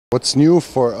What's new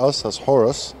for us as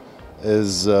Horus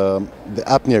is the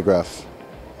apnea graph.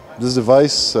 This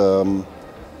device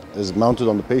is mounted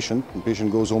on the patient. The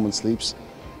patient goes home and sleeps,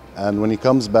 and when he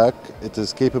comes back, it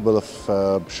is capable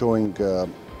of showing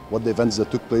what the events that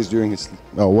took place during his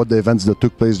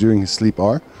sleep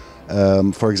are.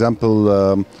 For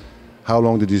example, how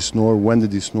long did he snore? When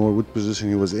did he snore? What position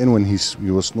he was in when he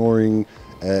was snoring?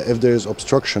 If there is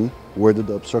obstruction, where did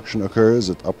the obstruction occur? Is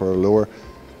it upper or lower?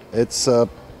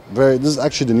 This is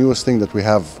actually the newest thing that we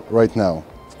have right now.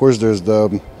 Of course, there's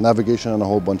the navigation and a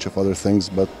whole bunch of other things,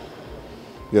 but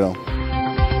you know.